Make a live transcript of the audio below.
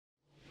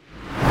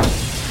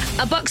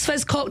A Bucks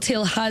Fizz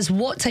cocktail has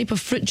what type of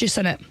fruit juice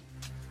in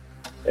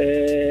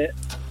it?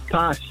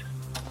 Pass.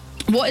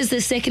 What is the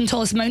second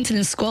tallest mountain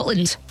in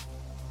Scotland?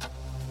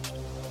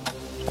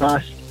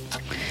 Pass.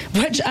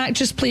 Which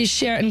actress plays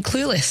Cher in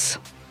Clueless?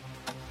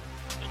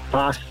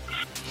 Pass.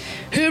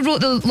 Who wrote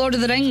The Lord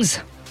of the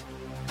Rings?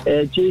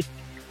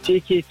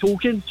 J.K.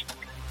 Tolkien.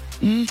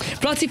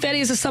 Broughty Ferry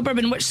is a suburb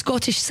in which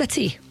Scottish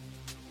city?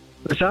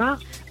 What's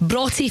that?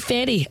 Broughty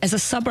Ferry is a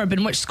suburb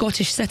in which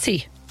Scottish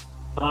city?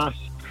 Pass.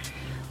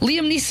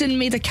 Liam Neeson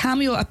made a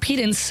cameo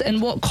appearance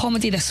in what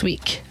comedy this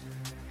week?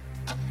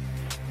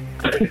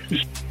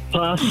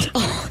 Pass.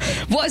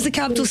 What is the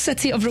capital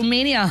city of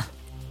Romania?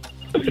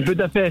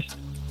 Budapest.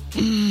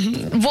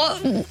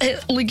 What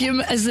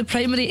legume is the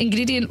primary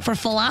ingredient for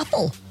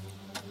falafel?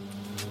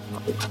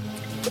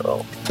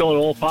 Don't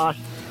know. Pass.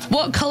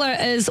 What colour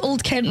is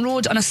Old Kent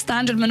Road on a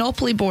standard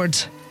Monopoly board?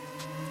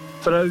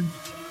 Brown.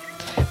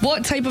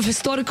 What type of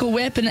historical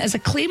weapon is a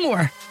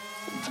claymore?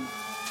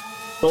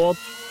 Sword.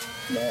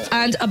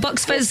 And a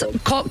Bucks Fizz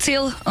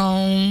cocktail?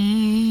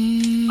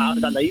 That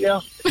was a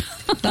nightmare.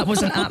 That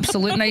was an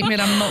absolute nightmare,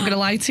 I'm not going to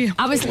lie to you.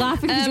 I was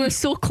laughing because we were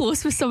so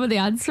close with some of the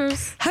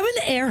answers. How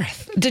on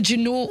earth did you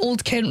know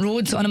Old Kent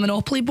Road on a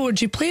Monopoly board?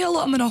 Do you play a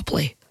lot of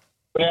Monopoly?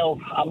 Well,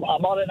 I'm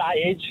not at that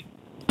age.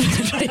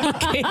 Right,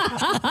 okay.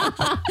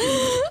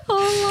 Oh,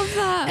 I love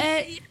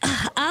that.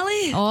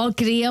 Ali? Oh,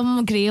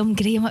 Graham,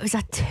 it was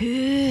a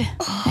 2.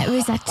 It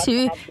was a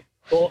 2.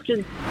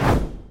 Talking.